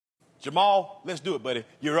Jamal, let's do it, buddy.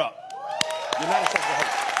 You're up. United States of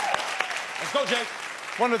Hope. Let's go, Jay.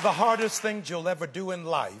 One of the hardest things you'll ever do in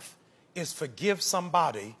life is forgive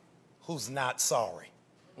somebody who's not sorry.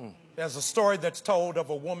 There's a story that's told of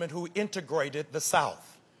a woman who integrated the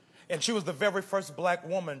South. And she was the very first black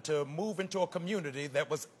woman to move into a community that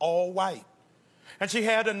was all white. And she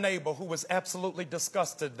had a neighbor who was absolutely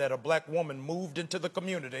disgusted that a black woman moved into the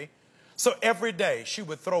community. So every day she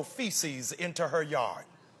would throw feces into her yard.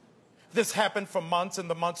 This happened for months, and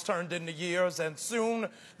the months turned into years, and soon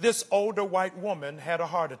this older white woman had a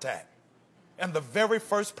heart attack. And the very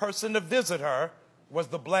first person to visit her was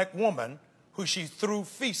the black woman who she threw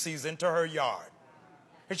feces into her yard.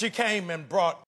 And she came and brought